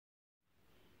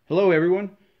Hello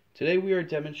everyone. Today we are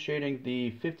demonstrating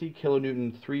the 50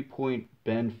 kilonewton 3-point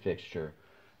bend fixture.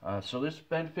 So this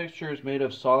bend fixture is made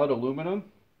of solid aluminum.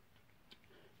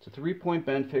 It's a 3-point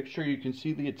bend fixture. You can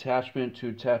see the attachment to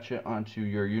attach it onto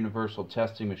your universal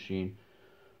testing machine.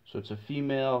 So it's a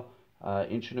female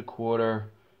 1.25"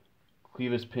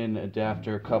 clevis pin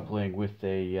adapter coupling with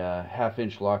a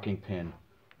 1/2" locking pin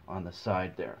on the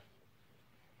side there.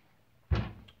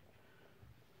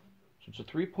 So it's a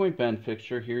 3-point bend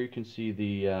fixture. Here you can see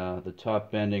the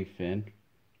top bending fin.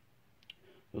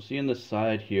 You'll see in the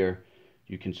side here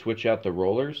you can switch out the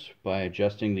rollers by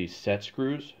adjusting these set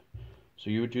screws. So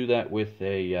you would do that with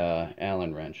a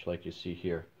Allen wrench like you see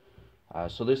here.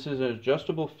 So this is an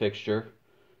adjustable fixture.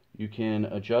 You can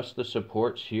adjust the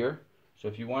supports here. So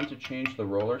if you want to change the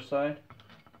roller side,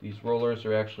 these rollers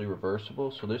are actually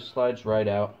reversible. So this slides right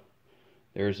out.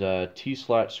 There's a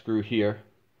T-slot screw here.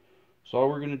 So all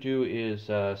we're going to do is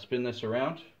spin this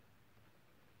around,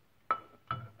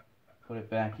 put it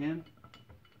back in.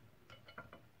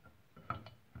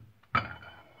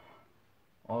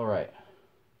 Alright,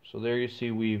 so there you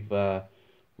see we've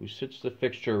switched the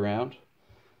fixture around.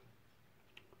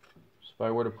 So if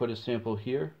I were to put a sample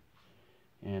here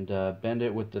and bend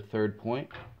it with the 3rd point,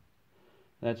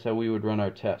 that's how we would run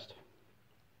our test.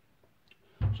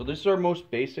 So this is our most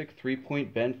basic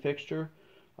 3-point bend fixture.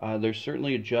 There's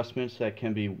certainly adjustments that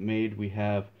can be made. We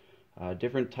have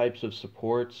different types of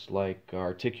supports like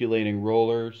articulating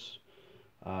rollers.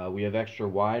 We have extra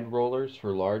wide rollers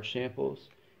for large samples,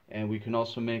 and we can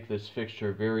also make this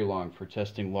fixture very long for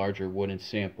testing larger wooden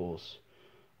samples.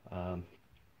 So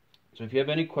if you have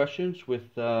any questions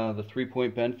with the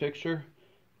 3-point bend fixture,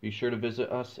 be sure to visit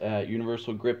us at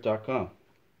universalgrip.com.